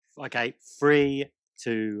Okay, 3,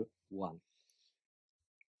 2, 1.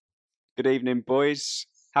 Good evening, boys.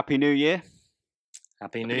 Happy New Year.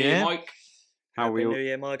 Happy New Year, Mike. How are we all? New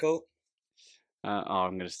Year, Michael.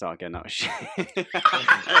 I'm going to start again. That was shit.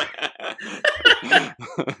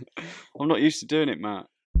 I'm not used to doing it, Matt.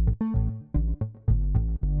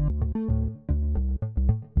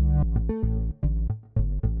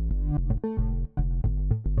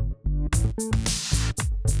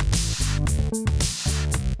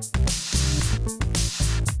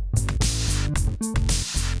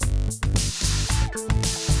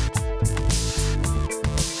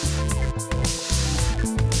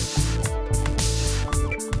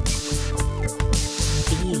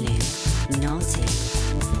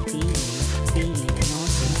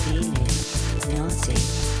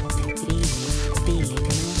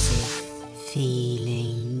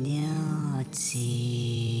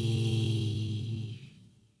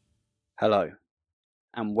 Hello,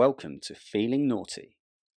 and welcome to Feeling Naughty,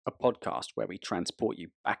 a podcast where we transport you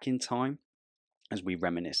back in time as we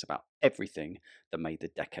reminisce about everything that made the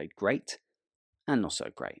decade great and not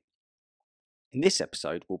so great. In this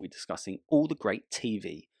episode, we'll be discussing all the great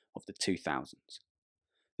TV of the 2000s.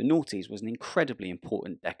 The noughties was an incredibly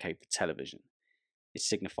important decade for television. It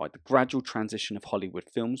signified the gradual transition of Hollywood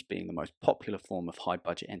films being the most popular form of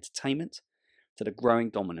high-budget entertainment to the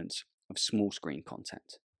growing dominance of small-screen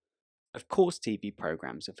content. Of course, TV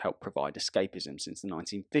programs have helped provide escapism since the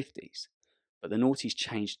 1950s, but the noughties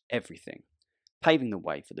changed everything, paving the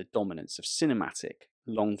way for the dominance of cinematic,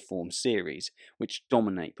 long-form series which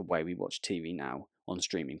dominate the way we watch TV now on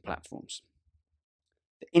streaming platforms.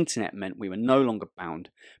 The internet meant we were no longer bound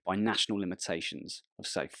by national limitations of,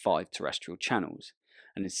 say, 5 terrestrial channels,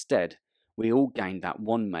 and instead, we all gained that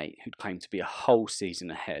one mate who'd claim to be a whole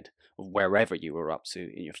season ahead of wherever you were up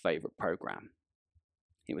to in your favourite programme.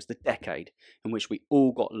 It was the decade in which we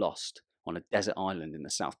all got lost on a desert island in the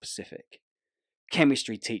South Pacific.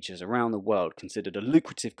 Chemistry teachers around the world considered a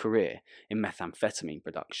lucrative career in methamphetamine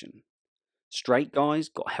production. Straight guys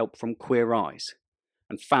got help from queer eyes,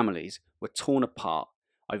 and families were torn apart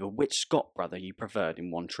over which Scott brother you preferred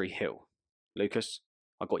in One Tree Hill. Lucas,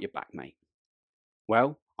 I got your back, mate.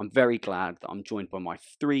 Well, I'm very glad that I'm joined by my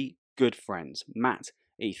 3 good friends, Matt,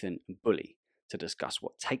 Eathan, and Bully, to discuss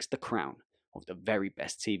what takes the crown of the very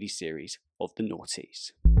best TV series of the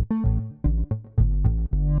noughties.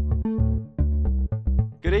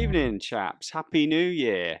 Good evening, chaps. Happy New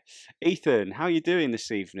Year. Eathan, how are you doing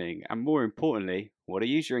this evening? And more importantly, what are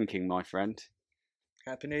you drinking, my friend?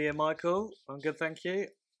 Happy New Year, Michael. I'm good, thank you.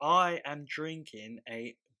 I am drinking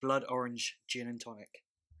a blood orange gin and tonic.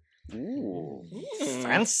 Ooh,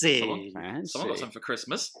 fancy. Someone got something for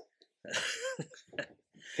Christmas.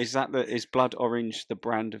 Is blood orange the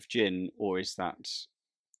brand of gin, or is that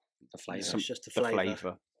The flavour. It's just the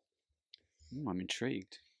flavour. I'm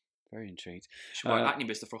intrigued. Very intrigued. Should buy acne,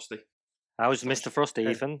 Mr. Frosty. How's Mr. Frosty,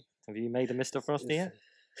 Ethan? Have you made a Mr. Frosty yet?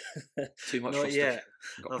 Too much Not Frosty. yet.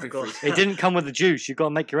 Got I've got- It didn't come with the juice. You've got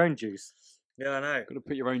to make your own juice. Yeah, I know. Got to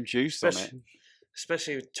put your own juice on it.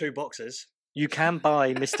 Especially with 2 boxes. You can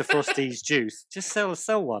buy Mr. Frosty's juice. Just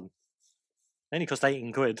sell one. It only cost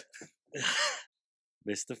 18 quid.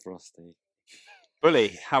 Mr. Frosty.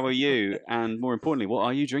 Bully, how are you? And more importantly, what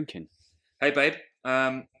are you drinking? Hey, babe.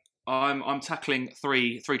 I'm tackling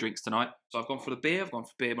three drinks tonight. So I've gone for the beer. I've gone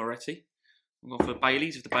for beer Moretti. I've gone for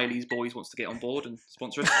Bailey's. If the Bailey's boys wants to get on board and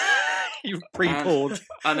sponsor it. You've pre-poured.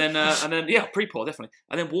 And then yeah, pre-pour definitely.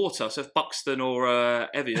 And then water. So if Buxton or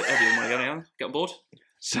Evian want to get on board,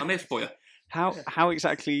 I'm here for you. How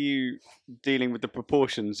exactly are you dealing with the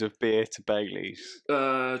proportions of beer to Bailey's?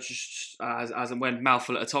 Just as and when,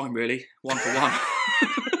 mouthful at a time, really. One for one.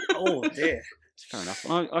 Oh, dear. Fair enough.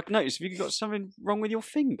 I noticed, have you got something wrong with your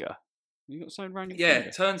finger? You got something wrong with your Yeah, finger?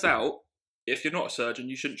 it turns out, if you're not a surgeon,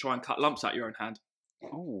 you shouldn't try and cut lumps out your own hand.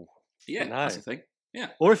 Oh. Yeah, No. that's the thing. Yeah.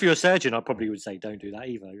 Or if you're a surgeon, I probably would say don't do that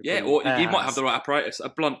either. Yeah, or you might have the right apparatus. A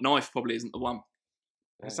blunt knife probably isn't the one.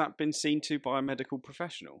 Has that been seen to by a medical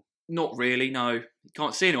professional? Not really, no. You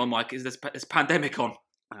can't see anyone, Mike, because there's a pandemic on.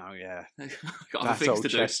 Oh, yeah. Got other That's things old to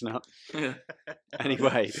do. chestnut. Yeah.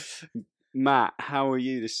 Anyway, Matt, how are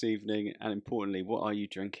you this evening? And importantly, what are you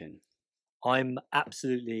drinking? I'm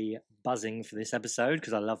absolutely buzzing for this episode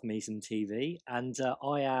because I love me some TV, and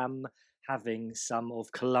I am having some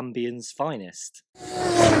of Colombian's finest,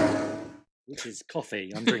 which is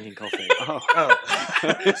coffee. I'm drinking coffee.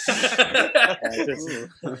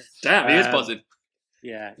 Damn, he is buzzing.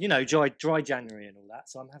 Yeah, you know, dry January and all that.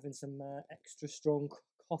 So I'm having some extra strong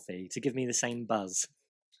coffee to give me the same buzz.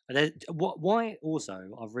 And why also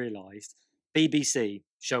I've realised BBC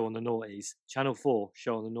show on the noughties, Channel 4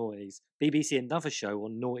 show on the noughties, BBC another show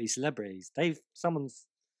on naughty celebrities. Someone's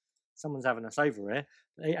having us over here.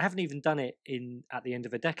 They haven't even done it at the end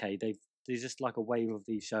of a decade. There's just like a wave of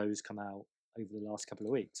these shows come out over the last couple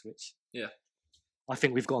of weeks, which I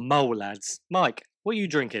think we've got a mole, lads. Mike, what are you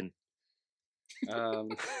drinking? I'm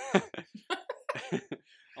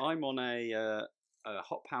on a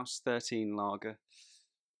Hop House 13 lager,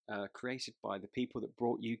 created by the people that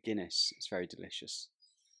brought you Guinness. It's very delicious.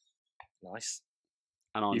 Nice.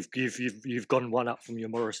 And you've gone one up from your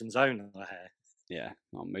Morrison's own, I hear. Yeah,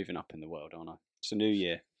 I'm moving up in the world, aren't I? It's a new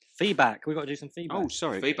year. Feedback. We've got to do some feedback. Oh,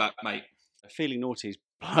 sorry. Feedback, mate. Feeling Naughty's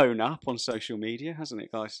blown up on social media, hasn't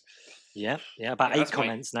it, guys? Yeah, about 8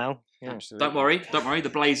 comments now. Yeah. Absolutely. Don't worry. The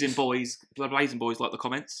Blazing Boys like the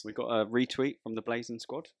comments. We got a retweet from the Blazing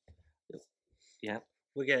Squad. Yeah,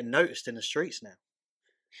 We're getting noticed in the streets now.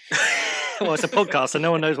 well, it's a podcast, so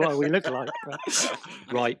no one knows what we look like.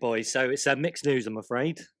 Right, boys. So it's mixed news, I'm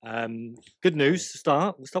afraid. Good news to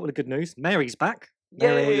start. We'll start with the good news. Mary's back.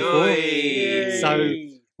 Yay! So,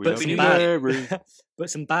 Mary. but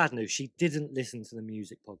some bad news. She didn't listen to the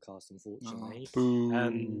music podcast, unfortunately.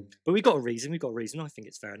 Boom. But we got a reason. I think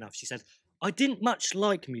it's fair enough. She said, I didn't much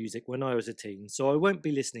like music when I was a teen, so I won't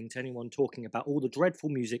be listening to anyone talking about all the dreadful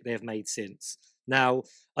music they have made since. Now,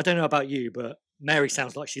 I don't know about you, but Mary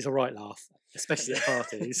sounds like she's a right laugh, especially at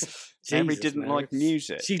parties. Mary didn't like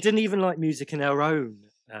music. She didn't even like music in her own.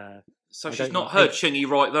 So she's not heard Chingy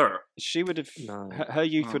right there. She would have. No. Her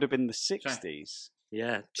youth would have been the 60s.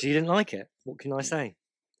 Yeah, she didn't like it. What can I say?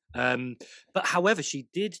 But however, she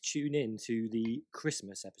did tune in to the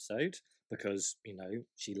Christmas episode because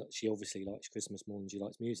she obviously likes Christmas more than she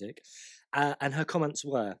likes music, and her comments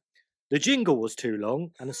were, the jingle was too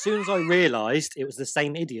long, and as soon as I realised it was the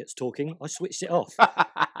same idiots talking, I switched it off.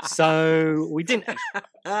 So we didn't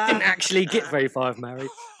actually get very far with Mary.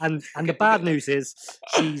 And the bad news is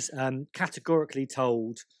she's categorically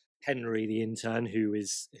told Henry, the intern, who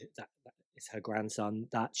is her grandson,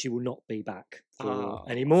 that she will not be back for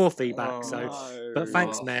any more feedback. But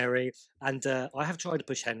thanks, Mary. And I have tried to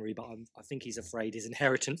push Henry, but I think he's afraid his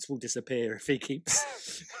inheritance will disappear if he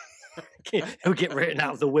keeps. He'll get written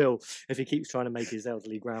out of the will if he keeps trying to make his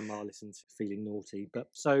elderly grandma listen to Feeling Naughty. But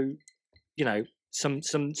so, some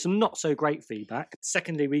not so great feedback.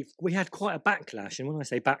 Secondly, we had quite a backlash, and when I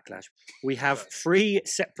say backlash, we have 3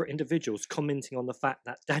 separate individuals commenting on the fact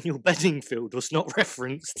that Daniel Bedingfield was not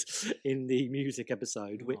referenced in the music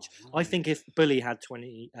episode, which I think if Bully had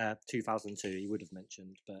 2002, he would have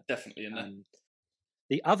mentioned. But definitely in there.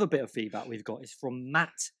 The other bit of feedback we've got is from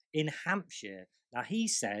Matt in Hampshire. Now, he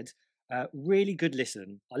said, really good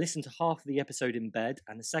listen. I listened to half of the episode in bed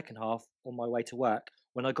and the second half on my way to work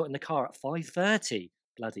when I got in the car at 5:30.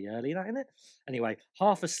 Bloody early, that, isn't it? Anyway,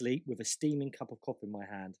 half asleep with a steaming cup of coffee in my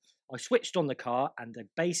hand. I switched on the car and a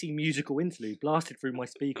bassy musical interlude blasted through my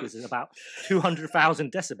speakers at about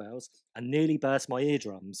 200,000 decibels and nearly burst my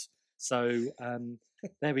eardrums. So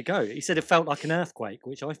there we go. He said it felt like an earthquake,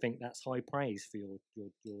 which I think that's high praise for your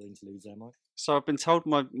interludes there, Mike. So I've been told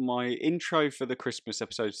my intro for the Christmas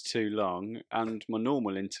episode is too long and my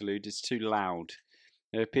normal interlude is too loud.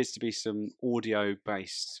 There appears to be some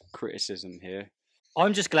audio-based criticism here.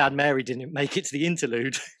 I'm just glad Mary didn't make it to the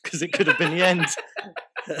interlude because it could have been the end.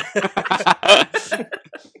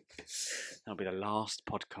 That'll be the last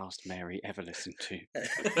podcast Mary ever listened to.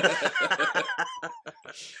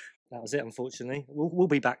 That was it, unfortunately. We'll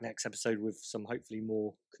be back next episode with some hopefully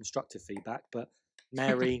more constructive feedback. But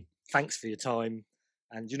Mary, thanks for your time.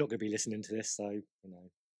 And you're not going to be listening to this, so,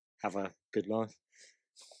 have a good life.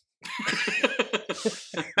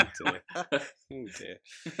 Oh dear.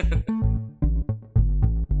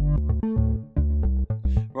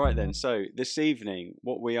 Right then, so this evening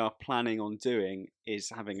what we are planning on doing is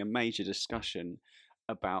having a major discussion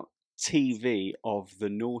about TV of the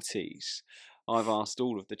noughties. I've asked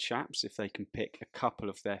all of the chaps if they can pick a couple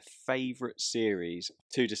of their favourite series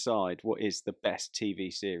to decide what is the best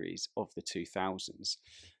TV series of the 2000s.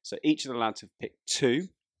 So each of the lads have picked 2.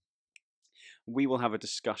 We will have a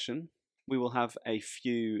discussion. We will have a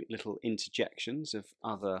few little interjections of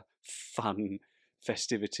other fun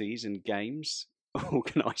festivities and games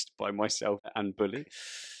organised by myself and Bully.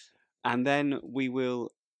 And then we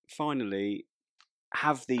will finally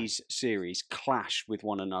have these series clash with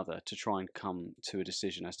one another to try and come to a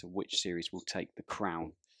decision as to which series will take the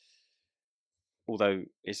crown. Although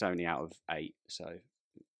it's only out of 8, so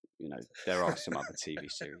there are some other TV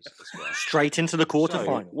series as well. Straight into the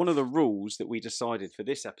quarterfinals. So, one of the rules that we decided for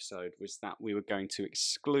this episode was that we were going to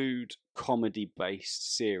exclude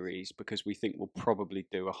comedy-based series because we think we'll probably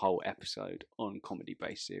do a whole episode on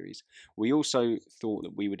comedy-based series. We also thought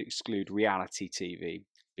that we would exclude reality TV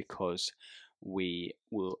because we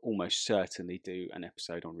will almost certainly do an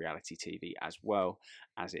episode on reality TV as well,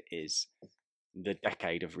 as it is the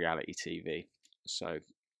decade of reality TV. So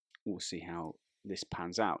we'll see how this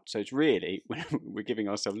pans out. So it's really, we're giving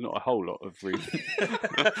ourselves not a whole lot of room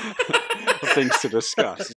of things to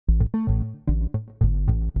discuss.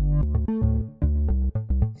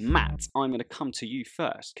 Matt, I'm going to come to you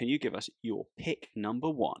first. Can you give us your pick number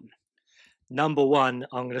one? Number one,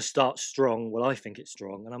 I'm going to start strong. Well, I think it's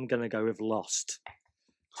strong, and I'm going to go with Lost.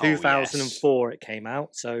 Oh, yes. 2004 it came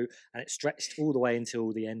out, and it stretched all the way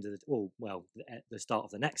until the end of the start of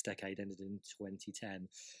the next decade, ended in 2010.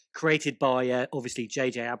 Created by obviously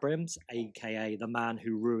J.J. Abrams, aka the man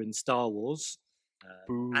who ruined Star Wars,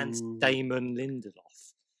 and Damon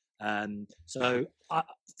Lindelof.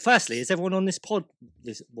 Firstly, has everyone on this pod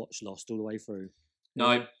watched Lost all the way through?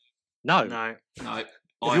 No.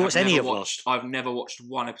 Have you watched any of Lost? I've never watched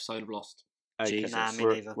one episode of Lost. Okay, Nah, me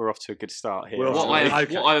neither. We're off to a good start here. What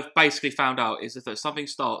I've basically found out is if something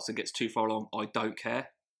starts and gets too far along, I don't care.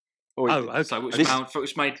 Okay. So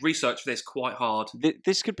which made research for this quite hard.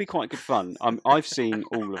 This could be quite good fun. I've seen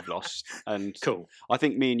all of Lost, and cool. I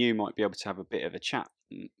think me and you might be able to have a bit of a chat,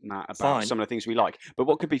 Matt, about some of the things we like. But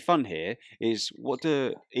what could be fun here is, what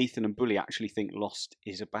do Eathan and Bully actually think Lost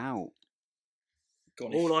is about?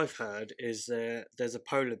 All I've heard is there's a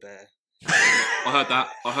polar bear. I heard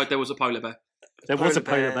that. I heard there was a polar bear. There was a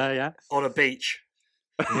polar bear, yeah. On a beach.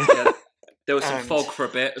 Yeah. There was some fog for a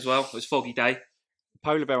bit as well. It was a foggy day.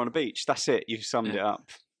 Polar bear on a beach. That's it. You've summed it up.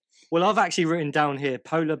 Well, I've actually written down here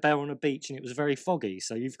polar bear on a beach, and it was very foggy.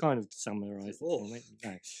 So you've kind of summarised it for me.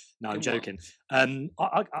 No, I'm joking. I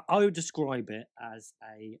would describe it as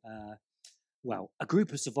a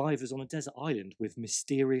group of survivors on a desert island with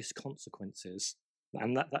mysterious consequences,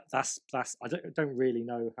 and that's I don't really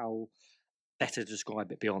know how better to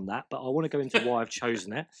describe it beyond that. But I want to go into why I've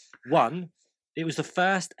chosen it. One, it was the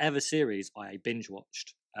first ever series I binge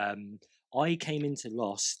watched. I came into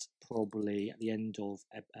Lost probably at the end of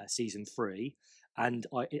season 3, and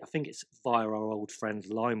I think it's via our old friend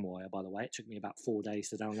LimeWire, by the way. It took me about 4 days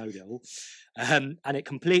to download it all, and it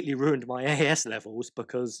completely ruined my AS levels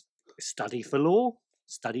because study for law,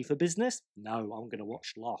 study for business. No, I'm going to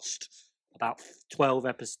watch Lost. About 12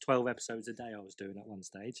 episodes a day I was doing at one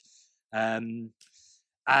stage, and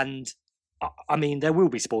I mean, there will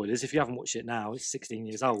be spoilers if you haven't watched it now. It's 16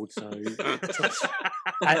 years old, so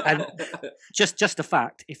and just the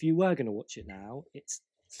fact, if you were going to watch it now, it's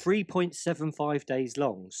 3.75 days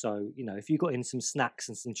long. So if you got in some snacks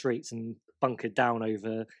and some treats and bunkered down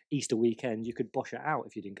over Easter weekend, you could bosh it out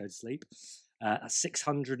if you didn't go to sleep.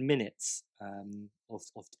 600 minutes of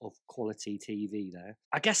quality TV there.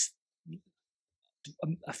 I guess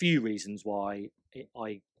a few reasons why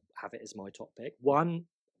I have it as my top pick. One,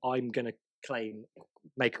 I'm going to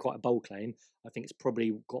make quite a bold claim. I think it's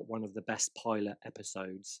probably got one of the best pilot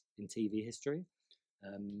episodes in TV history.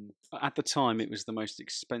 At the time, it was the most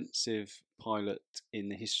expensive pilot in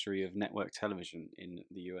the history of network television in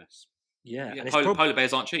the US. Yeah, and polar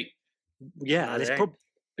bears aren't cheap. Yeah, no, and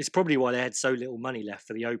it's probably why they had so little money left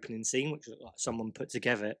for the opening scene, which was like someone put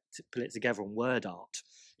it together on word art.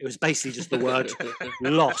 It was basically just the word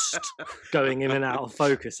 "lost" going in and out of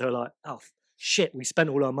focus. So like, oh shit, we spent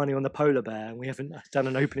all our money on the polar bear and we haven't done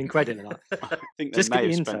an opening credit. I think they may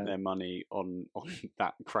have spent their money on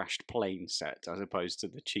that crashed plane set as opposed to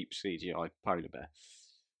the cheap CGI polar bear.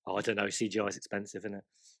 Oh, I don't know. CGI is expensive, isn't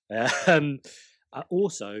it?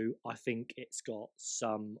 Also, I think it's got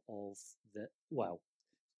some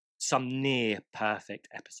near perfect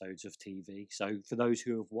episodes of TV. So for those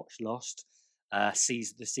who have watched Lost, the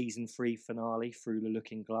season 3 finale, Through the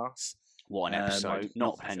Looking Glass. What an episode!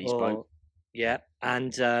 Not Penny's Boat. Yeah,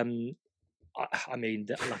 and I mean,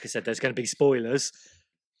 like I said, there's going to be spoilers.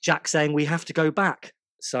 Jack saying we have to go back,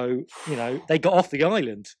 so they got off the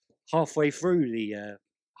island halfway through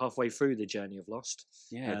the journey of Lost.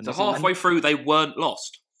 Yeah, so halfway through they weren't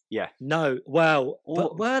lost. Yeah. No, well,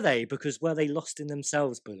 but were they? Because were they lost in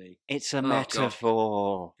themselves, Bully? It's a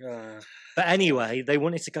metaphor. But anyway, they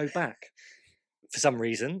wanted to go back for some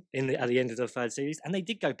reason at the end of the 3rd series, and they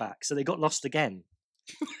did go back, so they got lost again.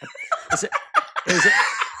 It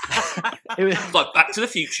was like Back to the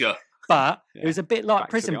Future. But it was a bit like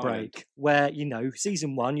Prison Break, where,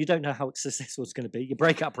 season 1, you don't know how successful it's going to be. You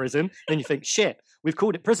break up prison, then you think, shit, we've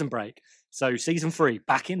called it Prison Break. So season 3,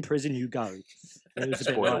 back in prison you go. It was a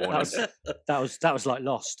bit Spoiler like, warning. that was like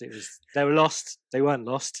Lost. They were lost. They weren't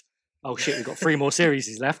lost. Oh shit, we've got 3 more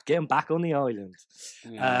series left. Get them back on the island.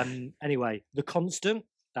 Yeah. Anyway, The Constant.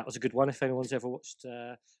 That was a good one. If anyone's ever watched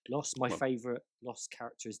Lost, my Well- favourite Lost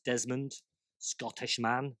character is Desmond, Scottish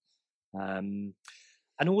man.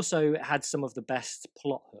 And also it had some of the best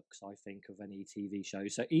plot hooks, I think, of any TV show.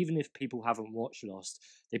 So even if people haven't watched Lost,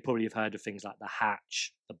 they probably have heard of things like The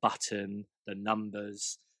Hatch, The Button, The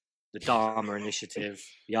Numbers, The Dharma Initiative,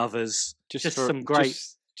 The Others. Just for, some great...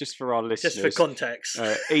 Just for our listeners, Just for context.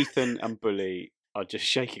 Eathan and Bully are just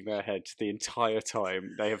shaking their heads the entire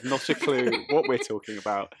time. They have not a clue what we're talking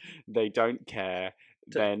about. They don't care.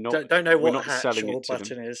 They're not. Don't know we're what not hatch selling or it to them.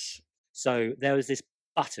 button is. So there was this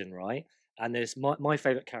button, right? And there's my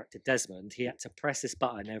favourite character, Desmond. He had to press this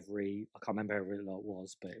button I can't remember how long it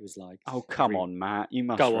was, but it was like... Oh, come every- on, Matt. You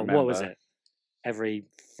must Go on, remember. what was it? Every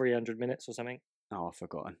 300 minutes or something? Oh, I've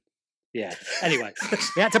forgotten. Yeah. Anyway,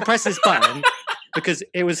 he had to press this button because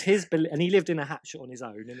it was his belief, and he lived in a hatchet on his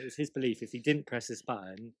own, and it was his belief if he didn't press this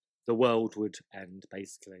button, the world would end,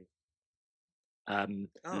 basically. Okay.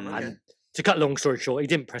 And to cut a long story short, he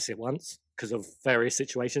didn't press it once because of various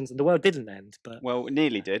situations, and the world didn't end. But Well, it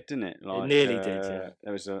nearly did, didn't it? nearly did, yeah.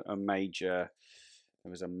 There was a major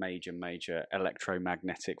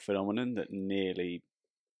electromagnetic phenomenon that nearly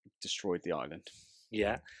destroyed the island.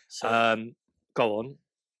 yeah, So, go on.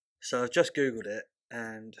 so I've just Googled it,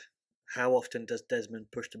 and how often does Desmond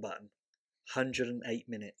push the button? 108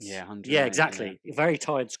 minutes. Yeah, 108. Yeah, exactly. Very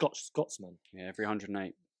tired Scotsman. Yeah, every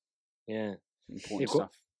 108. Yeah. Important You've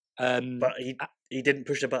got- stuff. But he didn't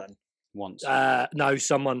push the button. Once. No,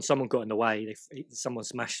 someone got in the way. Someone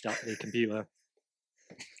smashed up the computer.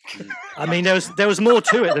 I mean, there was more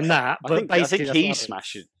to it than that. But I think basically, that's he what happened.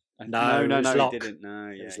 smashed it. No, it was Locke. he didn't. No,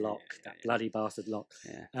 It yeah, was yeah, Locke, yeah, that yeah. bloody bastard Locke.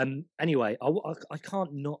 Yeah. Anyway, I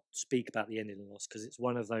can't not speak about the ending of Lost because it's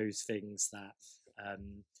one of those things that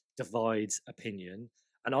divides opinion.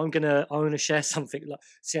 And I'm gonna share something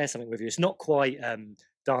with you. It's not quite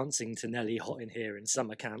dancing to Nelly Hot in Here in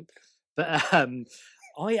summer camp, but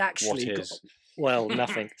I actually What got, is? well,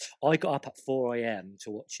 nothing. I got up at 4 a.m.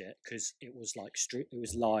 to watch it because it was like it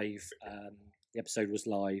was live. The episode was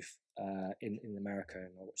live in America, and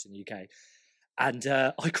I watched it in the UK, and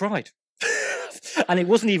I cried. And it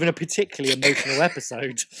wasn't even a particularly emotional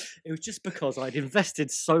episode. It was just because I'd invested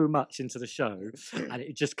so much into the show, and it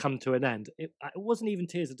had just come to an end. It wasn't even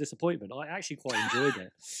tears of disappointment. I actually quite enjoyed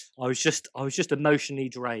it. I was just emotionally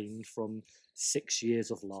drained from 6 years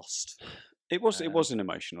of Lost. It was an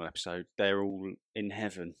emotional episode. They're all in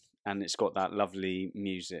heaven, and it's got that lovely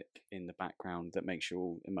music in the background that makes you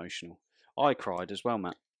all emotional. I cried as well,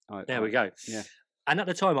 Matt. There we go. Yeah. And at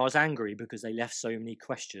the time, I was angry because they left so many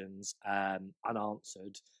questions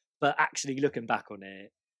unanswered. But actually, looking back on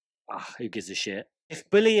it, who gives a shit? If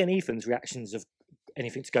Billy and Ethan's reactions of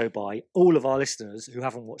anything to go by, all of our listeners who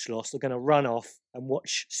haven't watched Lost are going to run off and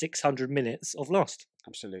watch 600 minutes of Lost.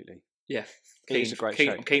 Absolutely. Yeah, It is a great keen,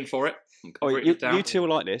 show. I'm keen for it. I've Oh, written it down. you two are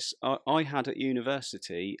like this. I had at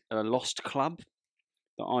university a Lost club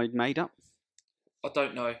that I'd made up. I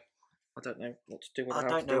don't know what to do with I how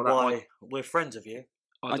don't to know do that one. why we're friends of you.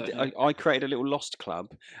 I don't know. I created a little Lost club,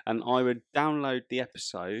 and I would download the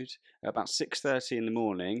episode at about 6:30 in the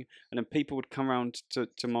morning, and then people would come around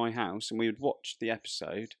to my house, and we would watch the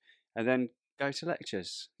episode, and then go to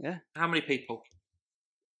lectures. Yeah. How many people?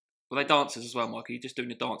 Were they dancers as well, Mike? Are you just doing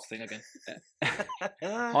the dance thing again?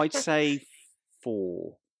 I'd say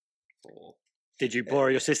 4. Did you borrow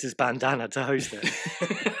your sister's bandana to host it?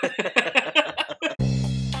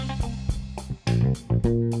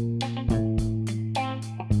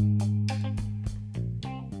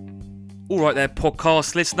 All right there,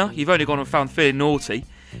 podcast listener. You've only gone and found Feeling Naughty.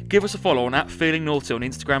 Give us a follow on @FeelingNaughty on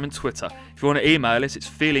Instagram and Twitter. If you want to email us, it's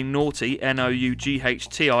feelingnaughty,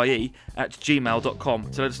 NOUGHTIE,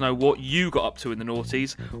 @gmail.com to let us know what you got up to in the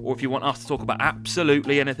noughties, or if you want us to talk about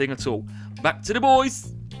absolutely anything at all. Back to the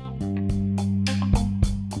boys.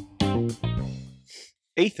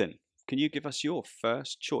 Ethan, can you give us your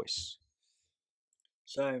first choice?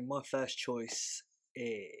 So my first choice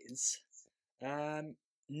is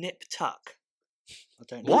Nip Tuck. I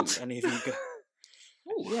don't know What? if any of you go.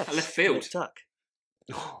 Ooh, left field. Nip Tuck.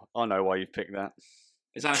 I know why you've picked that.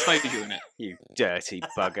 Is Anastasia in it? You dirty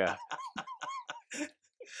bugger.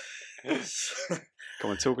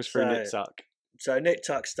 Come on, talk us through Nip Tuck. So Nip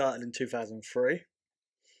Tuck started in 2003.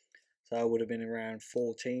 So I would have been around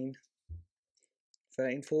 13,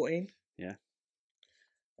 14. Yeah.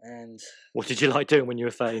 And What did you like doing when you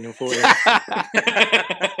were 13 or 14?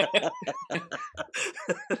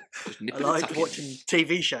 I liked watching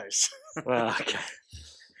TV shows. Well, okay.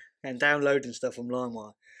 and downloading stuff from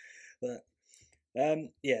LimeWire. But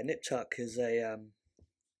Nip Tuck is a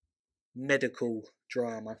medical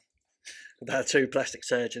drama about two plastic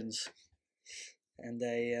surgeons, and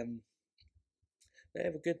they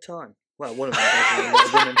have a good time. Well, one of them does, and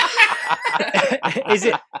the woman.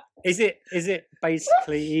 Is it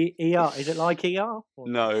basically ER? Is it like ER? Or?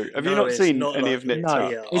 No. Have you No, not it's seen not any like of Nip No.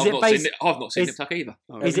 Tuck? Is I've it not basi- seen I've not seen is- Nip Tuck either.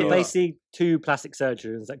 Oh, Is it God. basically two plastic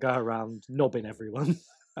surgeons that go around knobbing everyone?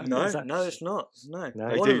 No, Is that- no, it's not. No, No?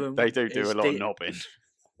 They One of do. them They do is a lot of the- knobbing.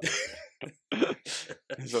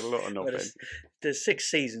 There's a lot of Well, knobbing. there's 6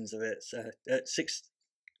 seasons of it. So 6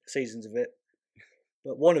 seasons of it,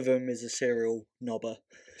 but one of them is a serial knobber.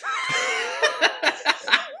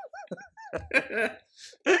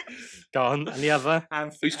 Go on, and the other.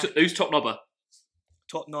 And Who's top knobber?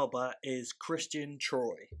 top knobber is Christian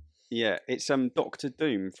Troy. Yeah, it's Doctor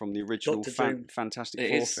Doom from the original Dr. Doom. Fantastic It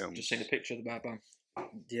Four is. films. Just seen a picture of the bad bang.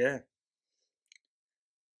 Yeah,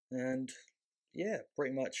 and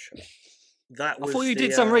pretty much that I was. thought you the,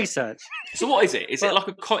 did some research. So what is it? Is it But-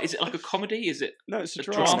 like a comedy? Is it? No, it's a A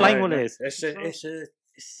drama. drama. Explain what it is. It's a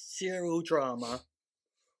serial drama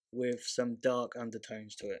with some dark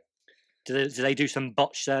undertones to it. Do they do some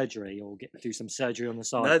botch surgery or do some surgery on the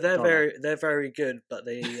side? No, they're Don't they're very good, but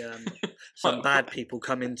they some bad people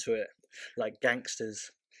come into it, like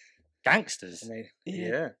gangsters. gangsters. I mean,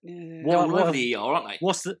 Yeah. yeah. They're all What- over the ER, aren't they?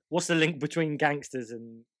 What's the link between gangsters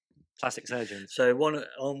and plastic surgeons? So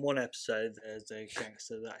on one episode, there's a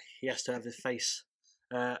gangster that he has to have his face,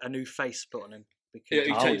 a new face put on him. Yeah,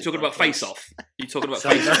 Because you're Oh. talking about Face Off. You're talking about So-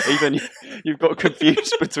 Face Off. Even you've got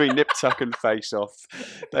confused between Nip Tuck and Face Off.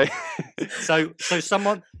 They, So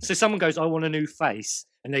someone goes, I want a new face,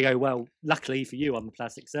 and they go, well, luckily for you, I'm a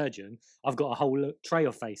plastic surgeon. I've got a whole tray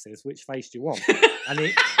of faces. Which face do you want?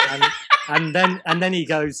 and then he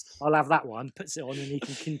goes, I'll have that one. Puts it on, and he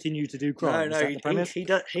can continue to do crime. no, Is that the premise?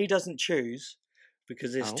 he doesn't choose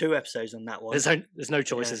because there's Oh. 2 episodes on that one. There's no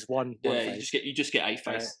choice. Yeah. There's one Yeah, face. you just get a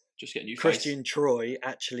face. Just get a new Christian face. Troy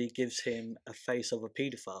actually gives him a face of a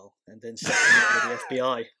paedophile and then sets him up with the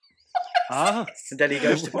FBI. Ah, And then he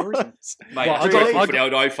goes to prison. Mate, Well, that's I great got- for the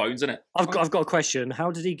old iPhones, isn't it? I've got a question.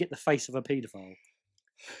 How did he get the face of a paedophile?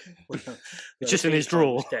 The It's just in his paedophile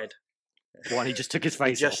drawer. was dead. Why he just took his He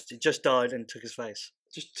face off? just died and took his face.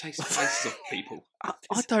 Just taste the faces of people.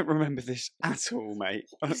 I don't remember this at all, mate.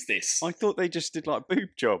 What's this? I thought they just did like boob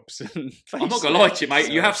jobs and face. I'm not gonna lie to you, mate.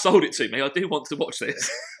 You have sold it to me. I do want to watch this.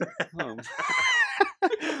 Oh.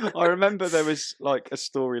 I remember there was like a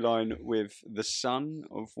storyline with the son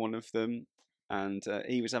of one of them, and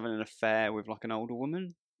he was having an affair with like an older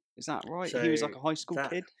woman. Is that right? He was like a So high school that-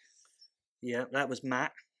 kid. Yeah, that was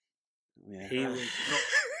Matt. Yeah. He was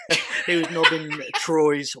he was knobbing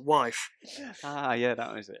Troy's wife. Ah, yeah,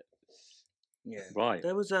 that was it. Yeah, Right.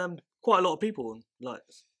 there was quite a lot of people, like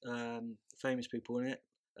famous people in it.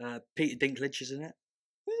 Peter Dinklage is in it.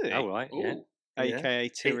 Is it? Oh, right. Yeah. Ooh. Yeah. AKA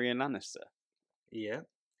Tyrion Lannister. Yeah,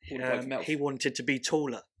 All the bloke from Elf. he wanted to be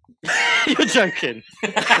taller. You're joking.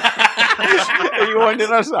 Are you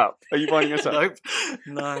winding us up? Are you winding us up? Nope,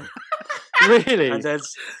 no. Really? And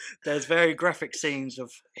there's very graphic scenes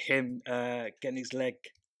of him getting his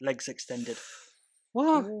legs extended.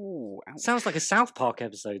 What? Ooh, ouch. Sounds like a South Park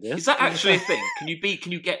episode. This. Is that actually a thing? Can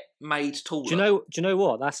you get made taller? Do you know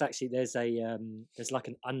what? That's actually there's like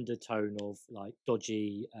an undertone of like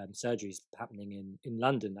dodgy surgeries happening in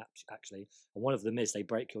London actually, and one of them is they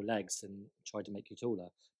break your legs and try to make you taller,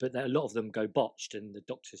 but a lot of them go botched and the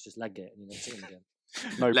doctors just leg it and you never see them again.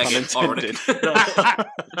 No Leg pun it, ironic. intended.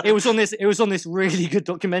 It was on this really good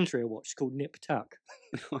documentary I watched called Nip Tuck.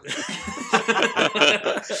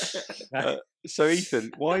 So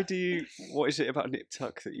Ethan, what is it about Nip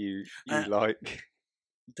Tuck that you Uh, like?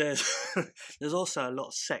 There's also a lot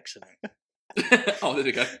of sex in it. Oh, there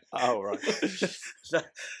we go. Oh, right.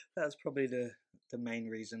 That's probably the main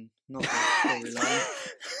reason, not the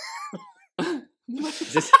storyline.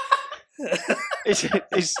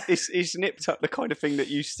 Is Nip Tuck the kind of thing that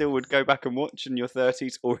you still would go back and watch in your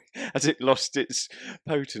 30s, or has it lost its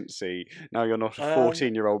potency? Now you're not a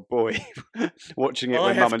 14-year-old boy watching it I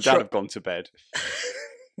when have mum and dad tr- have gone to bed.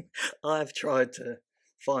 I've tried to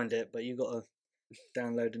find it, but you've got to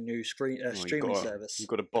download a new you've streaming gotta- service. You've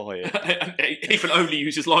got to buy it. Ethan only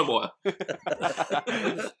uses LimeWire.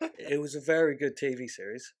 It was a very good TV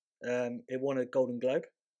series. It won a Golden Globe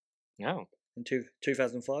Oh, in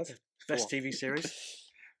 2005. Best What? TV series.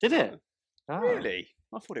 did it? Oh. Really?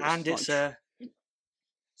 I thought it was. And it's like-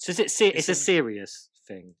 So is it? It's a a- serious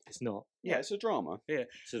thing. It's not. yeah, it's a drama.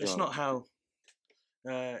 It's, a it's drama. not how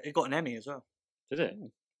it got an Emmy as well. Did it?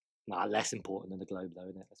 Nah, less important than the Globe, though,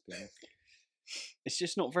 isn't it? Let's be honest. it's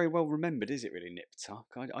just not very well remembered, is it? Really, Nip Tuck.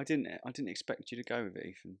 I didn't expect you to go with it,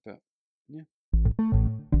 Ethan, but yeah.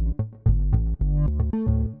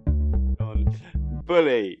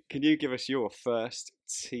 Bully, can you give us your first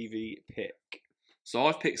TV pick? So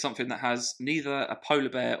I've picked something that has neither a polar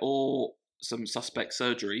bear or some suspect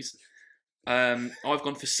surgeries. I've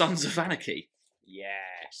gone for Sons of Anarchy.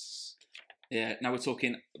 Yes. Yeah, now we're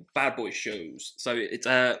talking bad boy shows. So it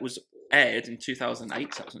was aired in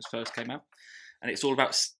 2008, so that was when it first came out. And it's all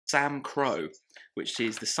about Sam Crow, which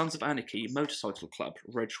is the Sons of Anarchy Motorcycle Club,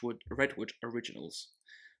 Redwood Originals.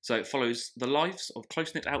 So it follows the lives of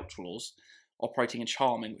close-knit outlaws operating in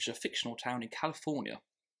Charming, which is a fictional town in California.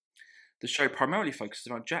 The show primarily focuses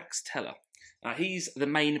around Jax Teller. He's the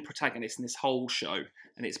main protagonist in this whole show,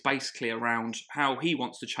 and it's basically around how he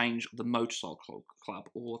wants to change the motorcycle club,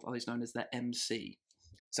 or otherwise known as the MC.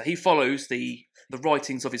 So he follows the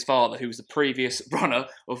writings of his father, who was the previous runner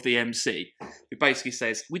of the MC, who basically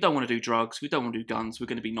says, we don't want to do drugs, we don't want to do guns, we're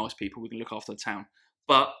going to be nice people, we're going to look after the town.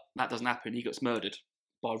 But that doesn't happen. He gets murdered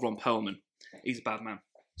by Ron Perlman. He's a bad man.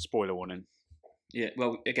 Spoiler warning. Yeah,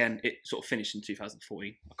 well, again, it sort of finished in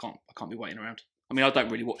 2014. I can't be waiting around. I mean, I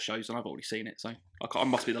don't really watch shows, and I've already seen it, so I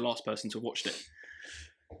must be the last person to have watched it.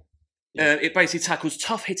 It basically tackles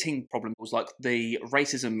tough-hitting problems like the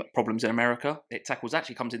racism problems in America. It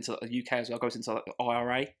actually comes into the UK as well, goes into the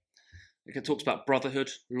IRA. It talks about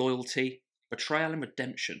brotherhood, loyalty, betrayal, and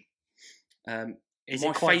redemption. Is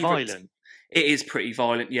it quite violent? It is pretty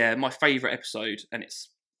violent, yeah. My favourite episode, and it's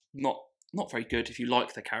not very good if you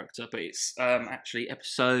like the character, but it's actually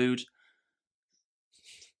episode...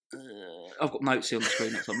 I've got notes here on the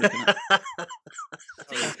screen, that's what I'm looking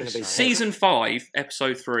at. Season 5,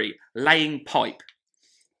 episode 3, Laying Pipe.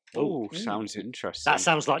 Oh, sounds interesting. That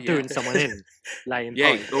sounds like doing someone in, laying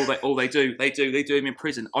pipe. Yeah, all they do him in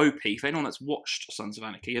prison. Opie, for anyone that's watched Sons of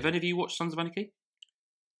Anarchy. Have any of you watched Sons of Anarchy?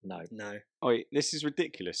 No. Oh, this is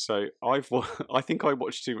ridiculous. So I think I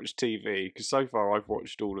watched too much TV, because so far I've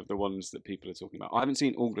watched all of the ones that people are talking about. I haven't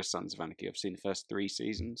seen all the Sons of Anarchy. I've seen the first 3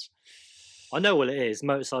 seasons. I know what it is.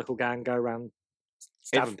 Motorcycle gang go around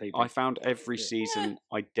stabbing people. I found every season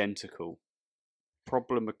identical.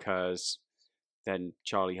 Problem occurs, then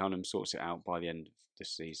Charlie Hunnam sorts it out by the end of the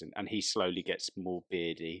season, and he slowly gets more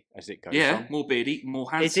beardy as it goes on. Yeah, more beardy,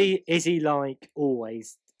 more handsome. Is he like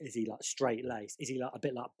always? Is he like straight laced? Is he like a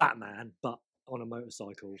bit like Batman, but on a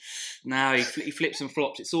motorcycle? No, he flips and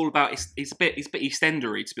flops. It's all about. He's a bit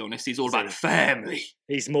EastEndery, to be honest. He's all about the family.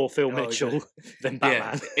 He's more Phil Mitchell than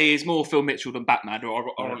Batman. Yeah, he is more Phil Mitchell than Batman.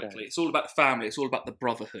 Ironically, okay. It's all about the family. It's all about the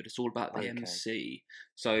brotherhood. It's all about the MC.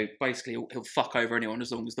 So basically, he'll fuck over anyone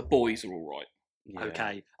as long as the boys are all right. Yeah.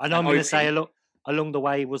 Okay, and I'm going to say along the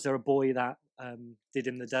way, was there a boy that did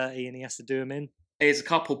him the dirty and he has to do him in? There's a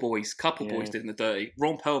couple boys did him the dirty.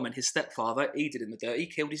 Ron Perlman, his stepfather, he did him the dirty. He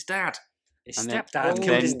killed his dad. His stepdad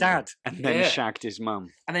killed his dad. And then shagged his mum.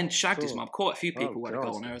 His mum. Quite a few people had a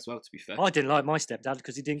go on there as well, to be fair. I didn't like my stepdad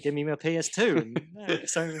because he didn't give me my PS2. And,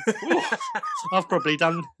 so I've probably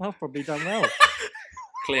done well.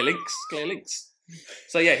 Clear links.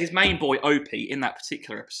 So yeah, his main boy, Opie, in that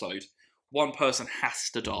particular episode, one person has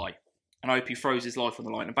to die. And Opie throws his life on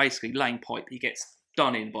the line. And basically, laying pipe, he gets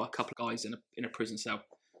done in by a couple of guys in a prison cell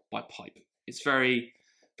by pipe. It's very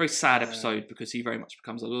sad episode because he very much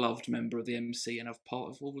becomes a loved member of the MC and a part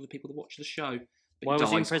of all of the people that watch the show. But why was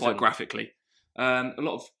he in prison? Quite graphically. A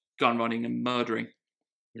lot of gun running and murdering.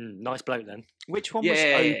 Nice bloke then. Which one was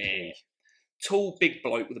Opie? Tall, big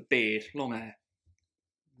bloke with a beard, long hair.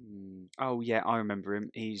 Oh yeah, I remember him.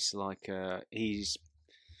 He's like I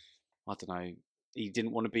don't know. He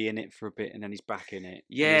didn't want to be in it for a bit, and then he's back in it.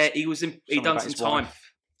 Yeah, he done some time.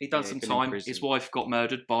 He done some time. His wife got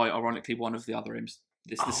murdered by, ironically, one of the other MC.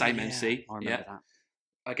 It's the same MC. I remember that.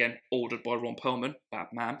 Again, ordered by Ron Perlman,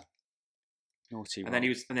 Batman. Naughty. And then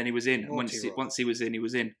he was in. Once he was in, he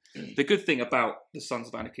was in. The good thing about the Sons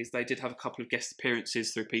of Anarchy is they did have a couple of guest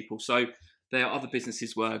appearances through people. So their other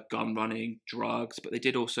businesses were gun running, drugs, but they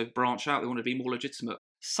did also branch out. They wanted to be more legitimate.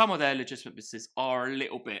 Some of their legitimate businesses are a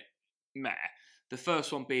little bit meh. The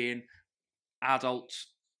first one being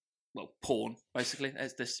porn, basically.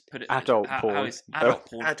 Let's just put it. Adult porn. How is adult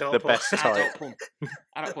porn? The best type. Adult porn.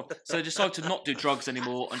 Adult porn. So they decided to not do drugs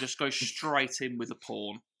anymore and just go straight in with the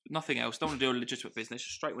porn. Nothing else. Don't want to do a legitimate business.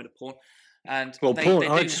 Just straight with the porn. And porn.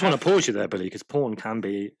 I just want to pause you there, Billy, because porn can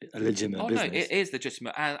be a legitimate business. No, it is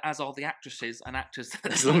legitimate, as are the actresses and actors.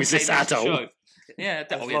 As long as it's adult. Yeah,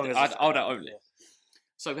 I don't own it.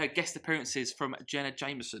 So we had guest appearances from Jenna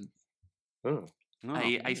Jameson. Oh.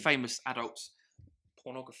 A famous adult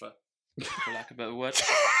pornographer, for lack of a better word.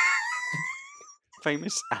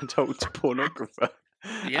 Famous adult pornographer.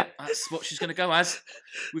 Yep, that's what she's going to go as.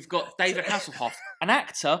 We've got David Hasselhoff, an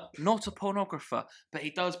actor, not a pornographer, but he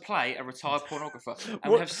does play a retired pornographer.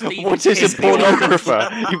 And we have Stephen What is a King, the author.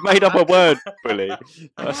 pornographer? You've made up a word, Billy.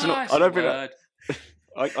 That's not. Nice I don't think. word.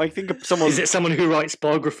 I think of someone. Is it someone who writes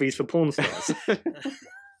biographies for porn stars?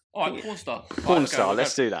 All right, porn star. Porn star.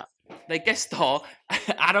 Let's do that. They guest star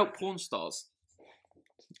adult porn stars,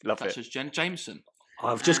 Love such it. as Jen Jameson.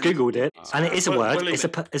 I've just googled it, and it is a word. Believe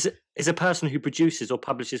It's a person who produces or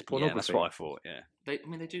publishes Yeah, pornography. that's what I thought. Yeah. They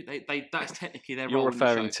do. That's technically their You're role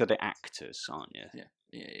referring in the show. to the actors, aren't you?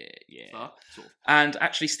 Yeah. Sort of. And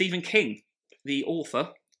actually, Stephen King, the author,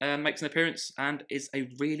 makes an appearance and is a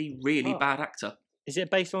really, really bad actor. Is it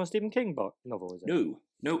based on a Stephen King novel? Is it?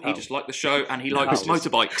 No, he just liked the show and he likes Oh.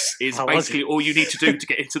 motorbikes. Is Oh, basically all you need to do to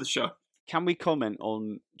get into the show. Can we comment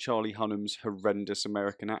on Charlie Hunnam's horrendous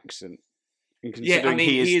American accent? And Yeah, I considering mean,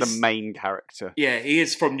 he he is is- the main character. Yeah, he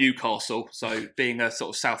is from Newcastle, so being a sort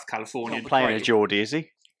of South Californian. Not playing a Geordie, is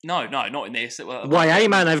he? No, not in this. Why, hey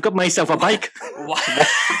man, I've got myself a bike. What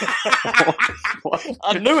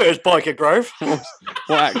I knew it was Biker Grove.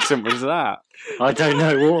 accent was that? I don't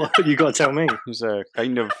know. What you got to tell me? It was a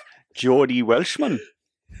kind of Geordie Welshman.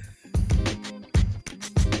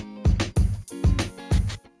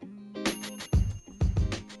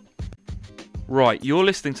 Right, you're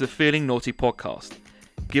listening to the Feeling Naughty podcast.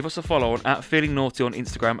 Give us a follow on @FeelingNaughty on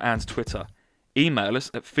Instagram and Twitter. Email us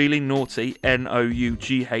at feelingnaughty,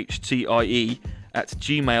 NOUGHTIE,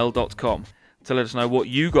 @gmail.com to let us know what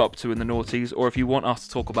you got up to in the noughties or if you want us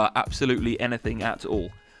to talk about absolutely anything at all.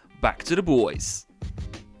 Back to the boys.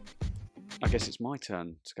 I guess it's my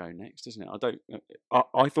turn to go next, isn't it?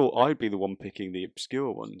 I thought I'd be the one picking the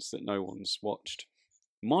obscure ones that no one's watched.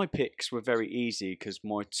 My picks were very easy because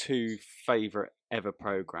my two favourite ever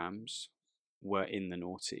programmes were in the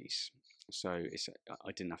noughties. So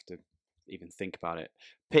I didn't have to even think about it.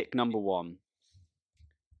 Pick number one,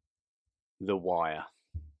 The Wire.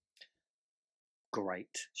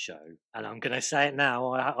 Great show. And I'm going to say it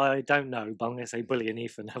now. I don't know, but I'm going to say Billy and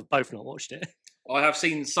Eathan have both not watched it. I have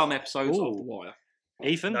seen some episodes Ooh. of The Wire.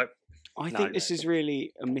 Eathan? No. I No, think this no. is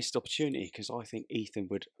really a missed opportunity because I think Eathan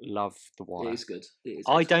would love The Wire. It is good.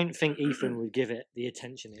 I don't think Eathan would give it the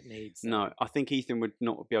attention it needs. No, I think Eathan would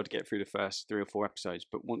not be able to get through the first 3 or 4 episodes,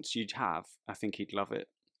 but once you'd have, I think he'd love it.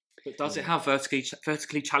 But does it have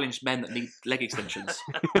vertically challenged men that need leg extensions?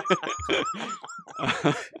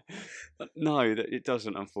 No, it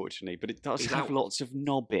doesn't, unfortunately, but it does He's have out. lots of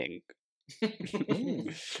knobbing.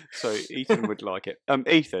 So Ethan would like it.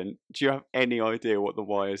 Ethan, do you have any idea what The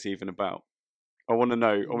Wire is even about? I want to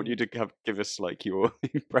know. I want you to give us like your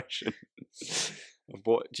impression of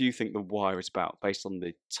what do you think The Wire is about based on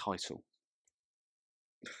the title.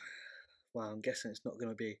 Well, I'm guessing it's not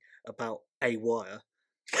going to be about a wire.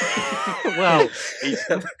 Well,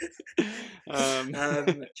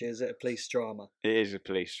 Is it a police drama? It is a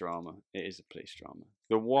police drama.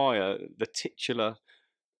 The Wire, the titular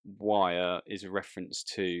wire, is a reference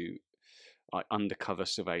to like undercover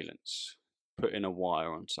surveillance, putting a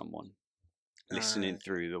wire on someone, listening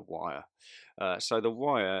through the wire. So The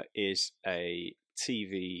Wire is a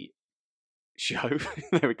TV show.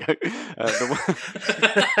 There we go.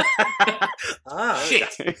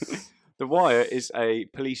 Shit. The Wire is a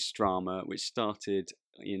police drama which started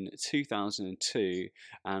in 2002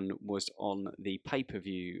 and was on the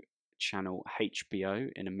pay-per-view channel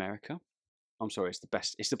HBO in America. I'm sorry, it's the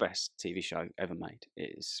best TV show ever made.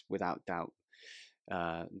 It is without doubt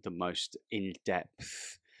the most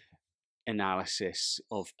in-depth analysis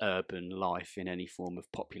of urban life in any form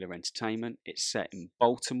of popular entertainment. It's set in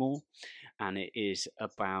Baltimore and it is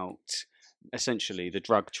about essentially the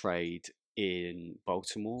drug trade in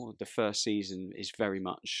Baltimore. The first season is very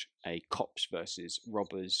much a cops versus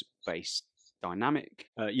robbers based dynamic.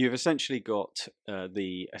 You've essentially got a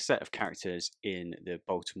set of characters in the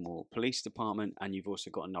Baltimore Police Department, and you've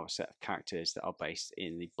also got another set of characters that are based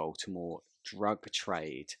in the Baltimore drug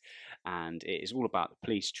trade, and it is all about the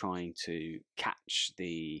police trying to catch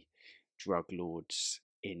the drug lords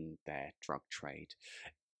in their drug trade.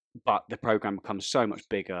 But the program becomes so much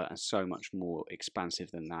bigger and so much more expansive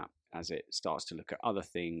than that as it starts to look at other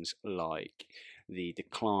things like the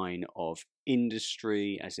decline of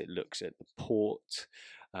industry, as it looks at the port,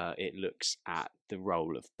 it looks at the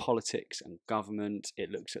role of politics and government, it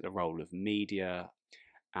looks at the role of media,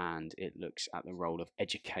 and it looks at the role of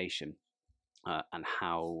education and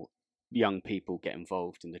how young people get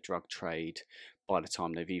involved in the drug trade by the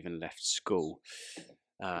time they've even left school.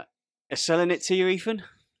 Selling it to you, Ethan?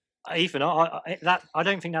 Ethan, I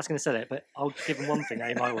don't think that's going to sell it, but I'll give him one thing that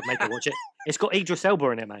he might would make her watch it. It's got Idris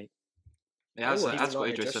Elba in it, mate. It has, Oh, it I has didn't got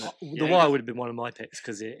like Idris in Idris. it. The Yeah, Wire would have been one of my picks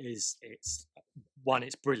because it's one,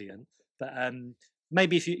 it's brilliant. But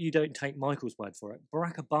maybe if you don't take Michael's word for it,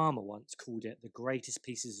 Barack Obama once called it the greatest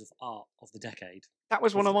pieces of art of the decade. That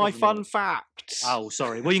was one of Of my the fun night. facts. Oh,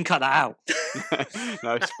 sorry. Well, you can cut that out.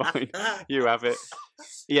 No, it's fine. You have it.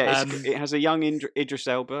 Yeah, it has a young Idris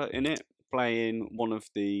Elba in it, playing one of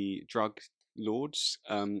the drug lords.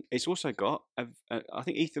 It's also got, I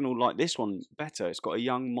think Eathan will like this one better. It's got a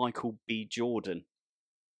young Michael B. Jordan.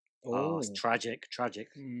 Oh, it's tragic.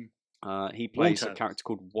 He plays Walter. a character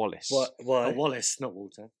called Wallace. What? Why? Oh, Wallace, not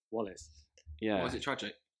Walter. Wallace. Yeah. Why is it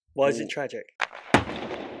tragic? Why is it tragic?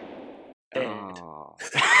 Dead. Oh.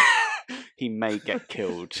 He may get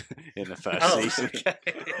killed in the first Oh, season.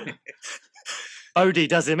 okay. Bodie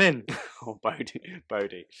does him in. Oh, Bodie.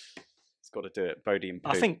 He's got to do it. Bodie and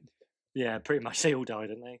Pooh. I think, yeah, pretty much they all died,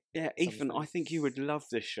 didn't they? Yeah, Ethan, something. I think you would love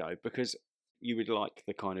this show because you would like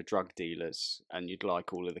the kind of drug dealers and you'd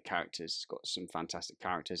like all of the characters. It's got some fantastic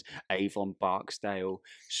characters. Avon Barksdale,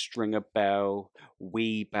 Stringer Bell,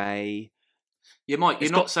 Weebay. Yeah, Mike, you're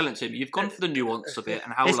It's not got- selling to him. You've gone for the nuance of it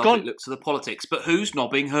and how It's lovely gone- it looks to the politics, but who's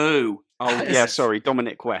nobbing who? Oh, yeah, sorry.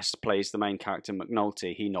 Dominic West plays the main character,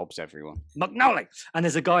 McNulty. He knobs everyone. McNally. And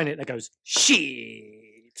there's a guy in it that goes,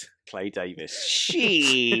 shit. Clay Davis.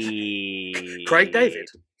 She. Craig David?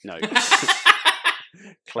 No.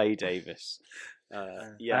 Clay Davis.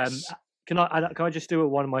 Yes. Can I just do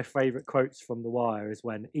one of my favourite quotes from The Wire is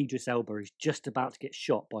when Idris Elba is just about to get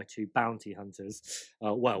shot by two bounty hunters.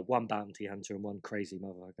 One bounty hunter and one crazy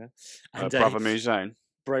motherfucker. And Brother Muzone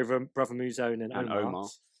Brother Muzone and and Omar. Omar.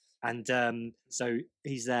 And so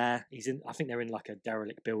he's there. He's in. I think they're in like a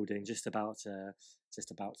derelict building, just about to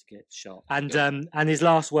get shot. And his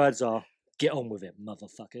last words are, "Get on with it,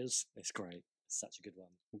 motherfuckers." It's great. It's such a good one.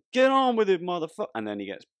 Get on with it, motherfucker. And then he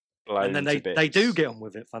gets blown And then to bits. they do get on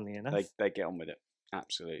with it. Funnily enough, They get on with it.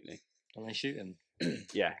 Absolutely. and they shoot him.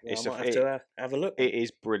 Yeah. Well, It's I might have to have a look. it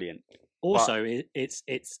is brilliant. Also, it's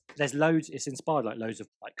there's loads. It's inspired like loads of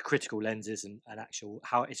like critical lenses and actual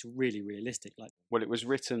how it's really realistic. Like Well, it was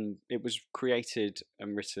created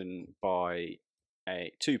and written by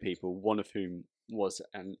two people, one of whom was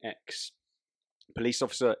an ex-police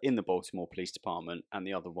officer in the Baltimore Police Department, and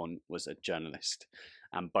the other one was a journalist.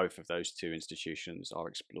 And both of those two institutions are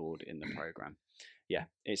explored in the program. Yeah,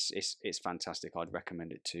 it's fantastic. I'd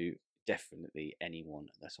recommend it to definitely anyone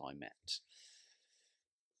that I met.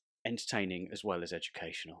 Entertaining as well as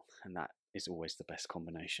educational, and that is always the best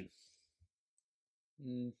combination.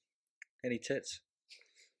 Any tits?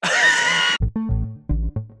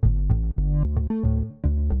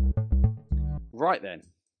 Right then.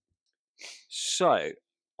 So,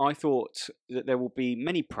 I thought that there will be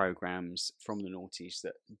many programs from the noughties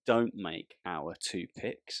that don't make our two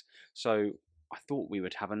picks. So, I thought we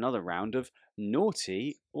would have another round of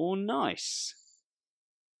naughty or nice.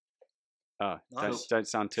 Oh, Nice. don't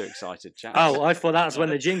sound too excited, Jack. oh, I thought that was when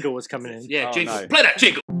the jingle was coming in. Yeah, Oh, jingle. no. Play that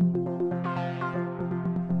jingle.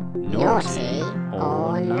 Naughty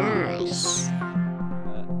or nice?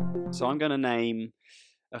 So I'm going to name.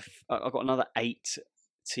 I've got another 8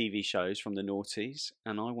 TV shows from the noughties,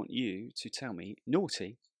 and I want you to tell me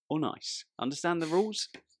naughty or nice. Understand the rules?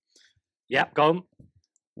 Yep, go on.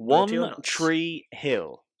 Naughty or One nice? Tree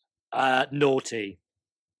Hill. Naughty.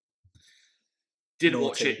 Didn't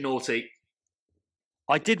watch Naughty. it. Naughty.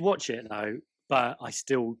 I did watch it though, but I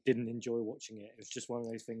still didn't enjoy watching it. It was just one of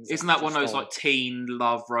those things. Isn't that one of just those like teen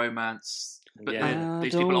love romance? But Yeah. then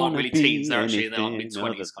these people aren't really teens. They're actually in their like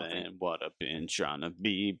mid-20s. What I've been trying to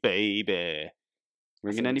be, baby.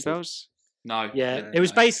 Ringing thought any it was- bells? No. Yeah, it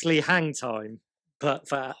was basically Hang Time, but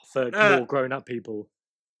for more grown-up people.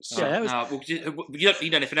 So, Yeah, it was. No, well, you don't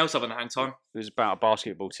need anything else other than hang time. It was about a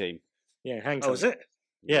basketball team. Yeah, Hang Oh, Time. was it?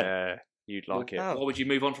 Yeah. You'd like it. Oh. Why would you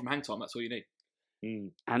move on from hang time? That's all you need.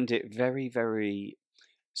 And it very, very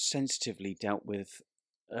sensitively dealt with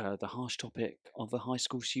the harsh topic of a high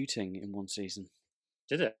school shooting in one season.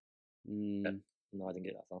 Did it? Mm, No, I didn't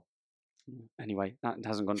get that far. Anyway, that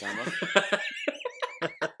hasn't gone down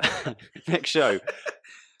well. Next show,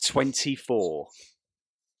 24.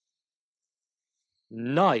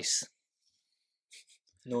 Nice.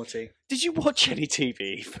 Naughty. Did you watch any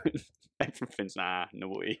TV? Everything's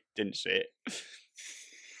naughty. Didn't see it.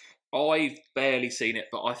 I've barely seen it,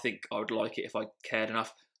 but I think I would like it if I cared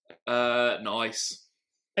enough. Nice.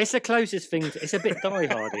 It's the closest thing. It's a bit Die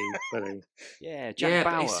Hardy, really. Yeah, Jack Yeah,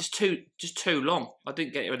 Bauer. but it's just too long. I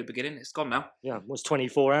didn't get it at the beginning. It's gone now. Yeah, it was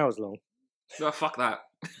 24 hours long. Oh, fuck that.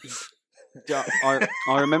 Yeah,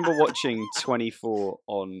 I remember watching 24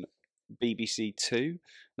 on BBC Two.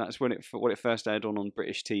 That's when it first aired on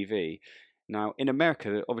British TV. Now, in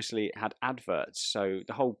America, obviously, it had adverts. So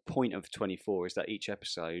the whole point of 24 is that each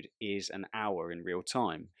episode is an hour in real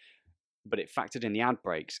time. But it factored in the ad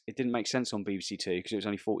breaks. It didn't make sense on BBC Two because it was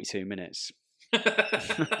only 42 minutes. It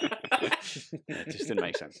just didn't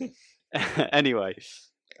make sense. Anyway,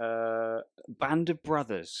 Band of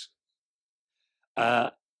Brothers.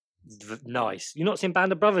 Nice. You've not seen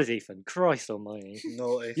Band of Brothers, Eathan? Christ almighty.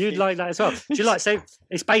 Naughty. You'd like that as well. Do you like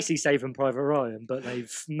it's basically Saving Private Ryan, but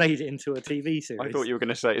they've made it into a TV series. I thought you were going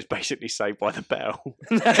to say it's basically Saved by the Bell.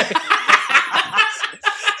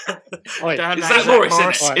 Right, Is Zach Morris in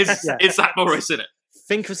it? Right, Is Zach Morris in it?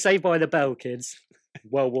 think of Saved by the Bell, kids.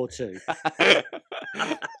 World War II.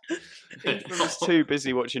 He was too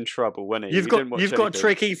busy watching Trouble, wasn't he? You've He got didn't watch to anything.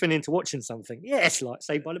 trick Ethan into watching something. Yes, like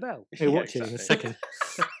Saved by the Bell. He'll Yeah, watch it in a exactly.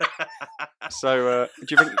 second. So, do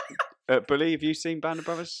you think, Bully, have you seen Band of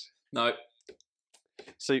Brothers? No.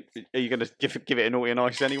 So, are you going to give it a naughty and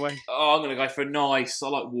nice anyway? Oh, I'm going to go for nice. I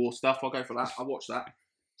like war stuff. I'll go for that. I'll watch that.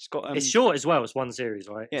 It's got. It's short as well. It's one series,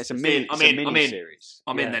 right? Yeah, it's a I'm mini. in, It's I'm a in, I'm mini in. series.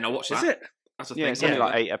 I'm in then. I'll watch Is that. it? That's the Yeah, thing. it's only Yeah.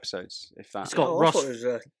 like 8 episodes, if that. It's got Oh, Ross. I thought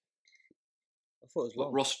it was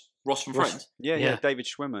long. Ross from Ross- Friends. Yeah, Yeah. David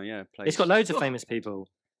Schwimmer, yeah. Plays. It's got loads of famous people.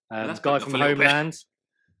 that's Guy big from enough for a little bit. Homeland.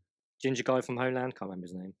 Ginger guy from Homeland. Can't remember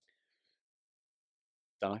his name.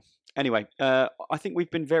 Anyway, I think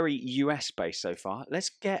we've been very US based so far. Let's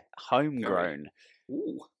get homegrown.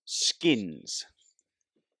 Ooh. Skins.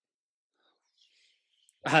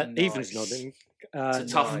 Ethan's Nice. nodding. It's a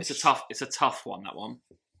tough. Nice. It's a tough one. That one.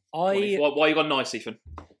 I Why you got nice, Ethan?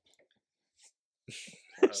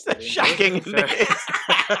 It's the shagging, isn't it?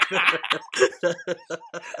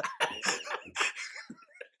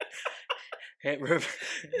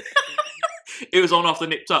 It was on after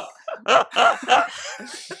Nipped Up.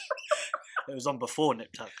 It was on before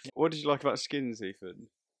Nip Tuck. What did you like about Skins, Ethan?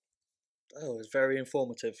 Oh, it was very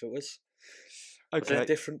informative. It was. Okay.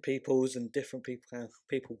 Different peoples and different people how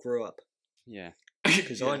people grew up. Yeah.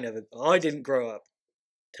 Because Yeah. I didn't grow up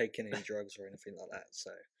taking any drugs or anything like that.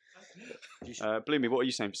 So Bloomy, what are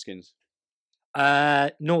you saying for Skins?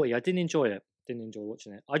 naughty. I didn't enjoy it. Didn't enjoy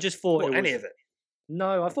watching it. I just thought What, it was, any of it.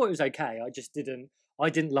 No, I thought it was okay. I just didn't. I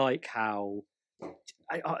didn't like how.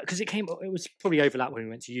 Because it was probably overlap when we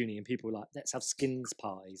went to uni, and people were like, "Let's have skins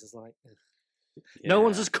parties." It's like, ugh. No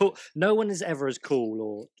one's as cool. No one is ever as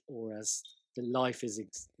cool or as the life is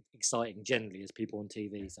exciting generally as people on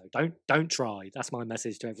TV. So don't try. That's my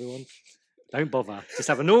message to everyone. Don't bother. Just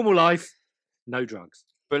have a normal life. No drugs.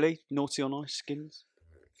 Bully, naughty or nice, Skins?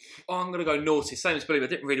 Oh, I'm gonna go naughty. Same as Billy, but I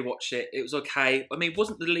didn't really watch it. It was okay. I mean,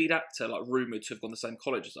 wasn't the lead actor like rumoured to have gone the same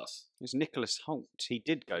college as us? It was Nicholas Hoult. He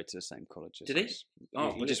did go to the same college as Did he? us. Oh, he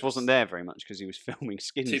brilliant. just wasn't there very much because he was filming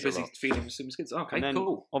Skins Too a busy lot. feeding for skins. Okay, And then,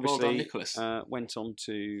 cool. obviously, well done, Nicholas. went on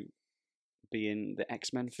to be in the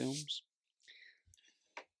X-Men films.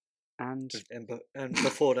 And And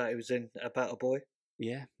before that, it was in About a Boy.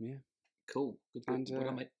 yeah. Cool. Good. and, well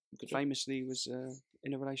done, mate. Good job. Famously was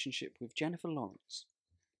in a relationship with Jennifer Lawrence.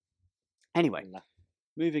 Anyway,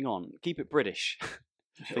 moving on. Keep it British.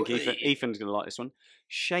 I think Ethan's going to like this one.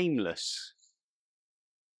 Shameless.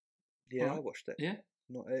 Yeah, Alright. I watched it. Yeah.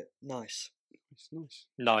 Not it. Nice. It's nice.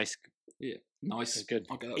 Nice. Yeah. Nice. That's good.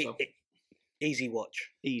 I'll get that as well. Easy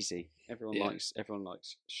watch. Easy. Everyone Yeah.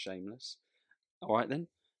 likes Shameless. All right then.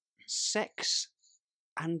 Sex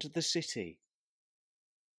and the City.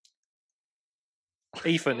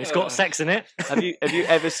 Ethan, it's got sex in it. Have you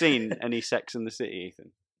ever seen any Sex and the City,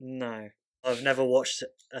 Ethan? No, I've never watched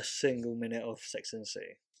a single minute of Sex and the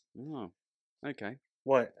City. Oh, okay.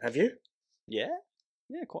 Why? Have you? Yeah,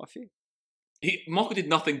 quite a few. Michael did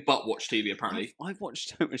nothing but watch TV. Apparently, I've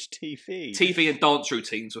watched so much TV. TV and dance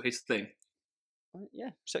routines were his thing.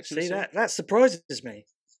 Yeah, Sex and the See City. that surprises me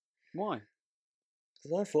Why?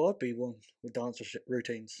 because I thought I'd be one with dance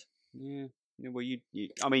routines. Yeah. Well, you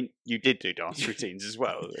I mean, you did do dance routines as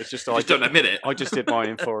well. It's just I just don't admit it. I just did mine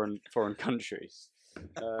in foreign countries.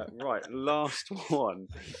 Right, last one.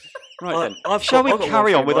 Right then, shall we I've got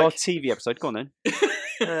carry one on for with you, our Mike. TV episode? Go on then.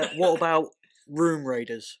 What about Room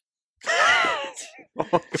Raiders? Oh,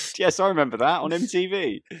 God, yes, I remember that on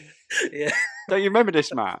MTV. Yeah, Don't you remember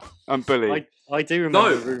this, Matt? I'm Bully. I do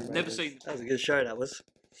remember. No, Room never Raiders. seen. that was a good show. That was.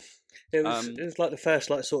 It was like the first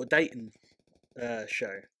sort of dating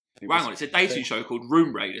show. Hang on, it's a dating show called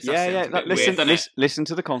Room Raiders. That Yeah. sounds a bit Listen, weird, doesn't it? listen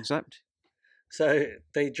to the concept. So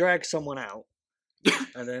they drag someone out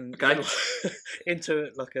and then Okay. go into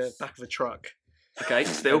like a back of a truck. Okay,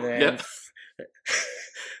 still, And then yep.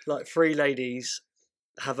 like 3 ladies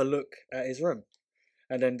have a look at his room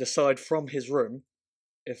and then decide from his room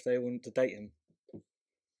if they want to date him.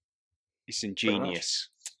 It's ingenious.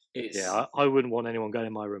 It's, Yeah, I wouldn't want anyone going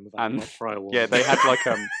in my room without And- like fire alarm. Yeah, they had like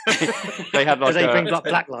they had like they a, bring like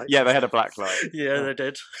black lights. yeah, they had a black light. Yeah, they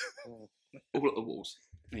did. all at the walls.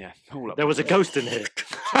 Yeah, all up There was a ghost in here.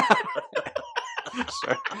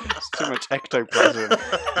 so, it's too much ectoplasm.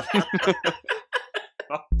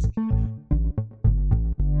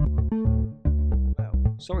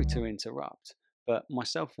 Well, sorry to interrupt, but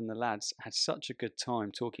myself and the lads had such a good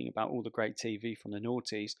time talking about all the great TV from the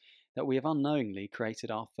noughties that we have unknowingly created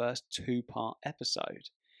our first 2-part episode.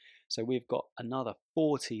 So we've got another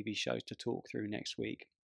 4 TV shows to talk through next week,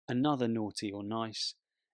 another naughty or nice,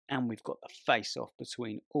 and we've got the face-off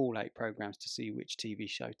between all 8 programmes to see which TV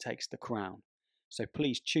show takes the crown. So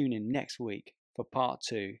please tune in next week for part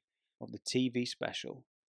 2 of the TV special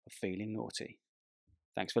of Feeling Naughty.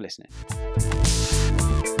 Thanks for listening.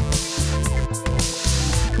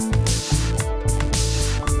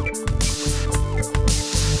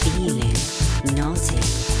 Feeling naughty.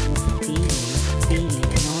 Feeling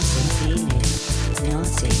naughty. Feeling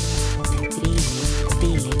naughty.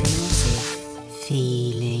 Feeling naughty.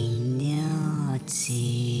 Feeling naughty.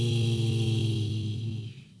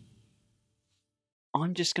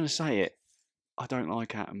 I'm just going to say it. I don't like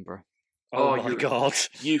Attenborough. Oh, Oh, my you- god.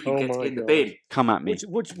 You can Oh get my in the God. bin. Come at me.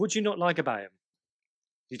 What you not like about him?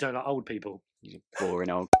 You don't like old people. He's a boring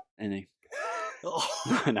old isn't he? Oh.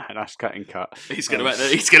 No, that's cutting cut. He's gonna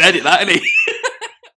edit that, isn't he?